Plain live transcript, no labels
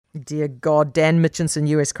Dear God, Dan Mitchinson,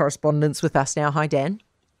 US correspondent with us now. Hi, Dan.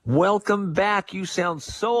 Welcome back. You sound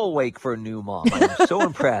so awake for a new mom. I'm so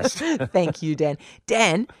impressed. Thank you, Dan.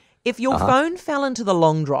 Dan, if your Uh-huh. phone fell into the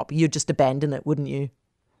long drop, you'd just abandon it, wouldn't you?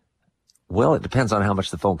 Well, it depends on how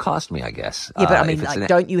much the phone cost me, I guess. Yeah, but I If mean, it's like, an,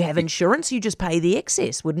 don't you have insurance? You just pay the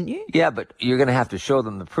excess, wouldn't you? yeah, but you're going to have to show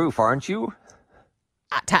them the proof, aren't you?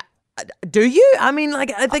 Do you? I mean,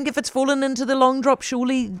 like, I think if it's fallen into the long drop,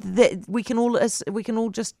 surely that we can all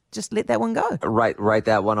just let that one go. Write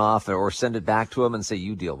that one off or send it back to them and say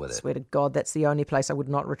you deal with it. Swear to God, that's the only place I would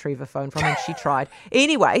not retrieve a phone from, and she tried.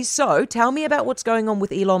 Anyway, so tell me about what's going on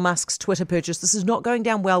with Elon Musk's Twitter purchase. This is not going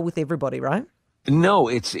down well with everybody, right? No,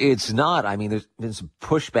 it's not. I mean, there's been some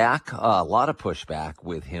pushback, a lot of pushback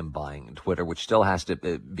with him buying Twitter, which still has to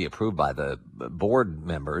be approved by the board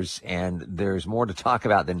members. And there's more to talk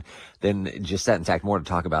about than just that. In fact, more to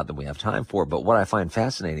talk about than we have time for. But what I find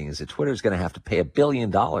fascinating is that Twitter is going to have to pay $1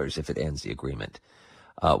 billion if it ends the agreement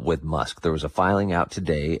with Musk. There was a filing out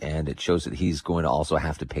today, and it shows that he's going to also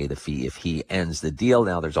have to pay the fee if he ends the deal.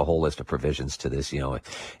 Now, there's a whole list of provisions to this. You know,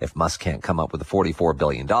 if Musk can't come up with the $44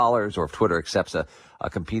 billion, or if Twitter accepts a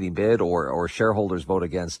competing bid, or shareholders vote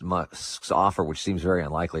against Musk's offer, which seems very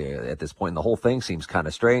unlikely at this point. And the whole thing seems kind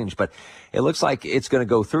of strange, but it looks like it's going to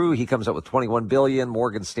go through. He comes up with $21 billion.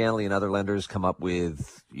 Morgan Stanley and other lenders come up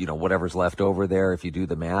with, whatever's left over there if you do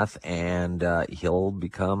the math, and he'll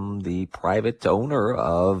become the private owner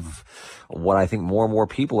of what I think more and more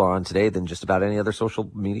people are on today than just about any other social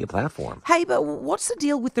media platform. Hey, but what's the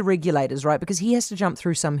deal with the regulators, right? Because he has to jump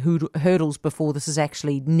through some hurdles before this is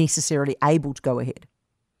actually necessarily able to go ahead.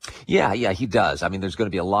 Yeah, he does. I mean, there's going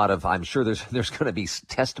to be a lot of, I'm sure there's going to be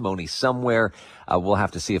testimony somewhere. We'll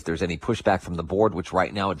have to see if there's any pushback from the board, which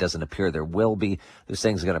right now it doesn't appear there will be. This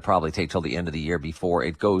thing's going to probably take till the end of the year before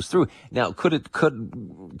it goes through. Now, could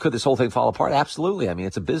this whole thing fall apart? Absolutely. I mean,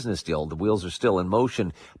 it's a business deal. The wheels are still in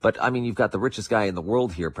motion. But I mean, you've got the richest guy in the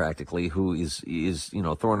world here practically who is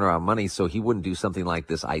throwing around money. So he wouldn't do something like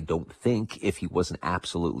this, I don't think, if he wasn't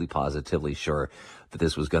absolutely positively sure that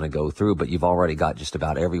this was going to go through. But you've already got just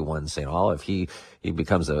about everyone saying, oh, if he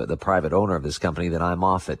becomes the private owner of this company, then I'm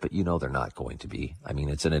off it. But they're not going to be. I mean,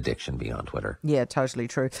 it's an addiction beyond Twitter. Yeah, totally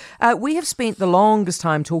true. We have spent the longest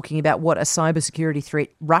time talking about what a cybersecurity threat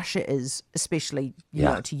Russia is, especially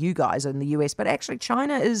to you guys in the US. But actually,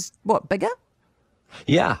 China is what, bigger?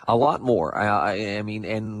 Yeah, a lot more. I mean,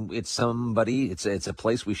 and it's a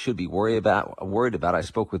place we should be worried about. I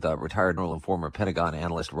spoke with a retired Admiral and former Pentagon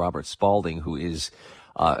analyst, Robert Spalding, who is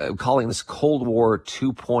calling this Cold War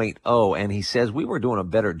 2.0. And he says we were doing a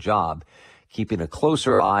better job keeping a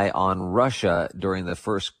closer eye on Russia during the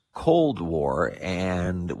first Cold War,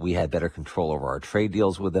 and we had better control over our trade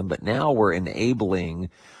deals with them. But now we're enabling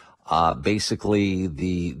basically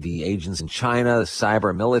the agents in China,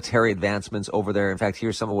 cyber military advancements over there. In fact,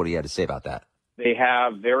 here's some of what he had to say about that. They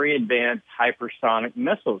have very advanced hypersonic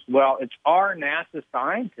missiles. Well, it's our NASA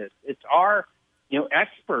scientists. It's our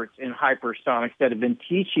experts in hypersonics that have been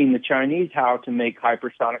teaching the Chinese how to make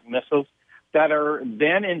hypersonic missiles that are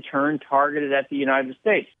then in turn targeted at the United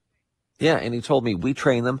States. Yeah, and he told me we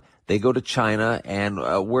train them. They go to China, and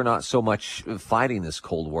we're not so much fighting this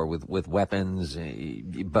Cold War with weapons,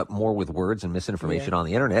 but more with words and misinformation on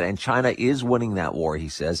the internet. And China is winning that war, he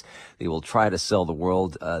says. They will try to sell the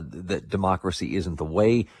world that democracy isn't the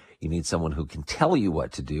way. You need someone who can tell you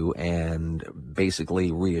what to do and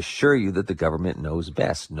basically reassure you that the government knows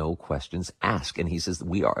best. No questions asked. And he says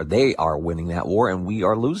they are winning that war, and we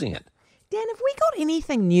are losing it. Dan, have we got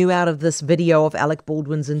anything new out of this video of Alec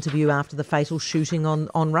Baldwin's interview after the fatal shooting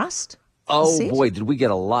on Rust? Oh, boy, did we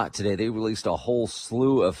get a lot today. They released a whole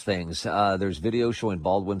slew of things. There's video showing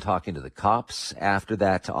Baldwin talking to the cops after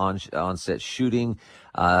that on-set shooting.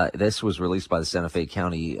 This was released by the Santa Fe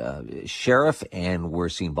County Sheriff, and we're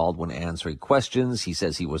seeing Baldwin answering questions. He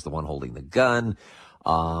says he was the one holding the gun.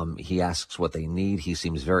 He asks what they need. He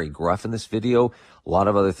seems very gruff in this video. A lot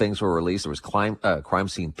of other things were released. There was crime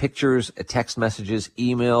scene pictures, text messages,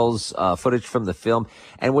 emails, footage from the film.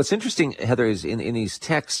 And what's interesting, Heather, is in these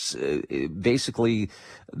texts, basically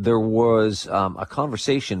there was a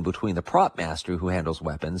conversation between the prop master who handles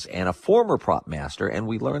weapons and a former prop master. And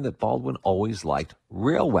we learned that Baldwin always liked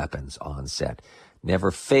real weapons on set.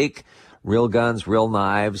 Never fake. Real guns, real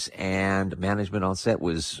knives, and management on set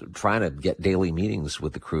was trying to get daily meetings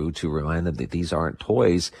with the crew to remind them that these aren't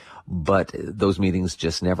toys, but those meetings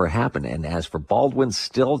just never happened. And as for Baldwin,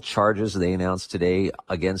 still charges they announced today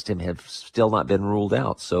against him have still not been ruled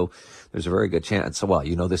out. So there's a very good chance. Well,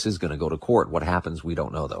 this is going to go to court. What happens, we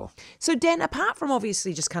don't know, though. So, Dan, apart from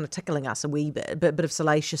obviously just kind of tickling us a wee bit of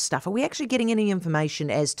salacious stuff, are we actually getting any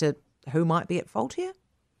information as to who might be at fault here?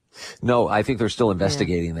 No, I think they're still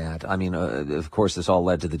investigating that. I mean, of course, this all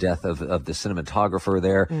led to the death of the cinematographer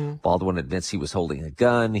there. Baldwin admits he was holding a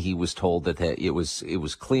gun. He was told that it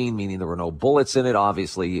was clean, meaning there were no bullets in it.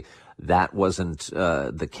 Obviously, that wasn't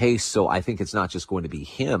the case. So I think it's not just going to be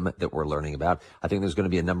him that we're learning about. I think there's going to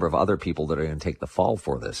be a number of other people that are going to take the fall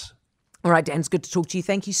for this. All right, Dan, it's good to talk to you.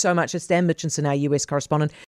 Thank you so much. It's Dan Mitchinson, our US correspondent.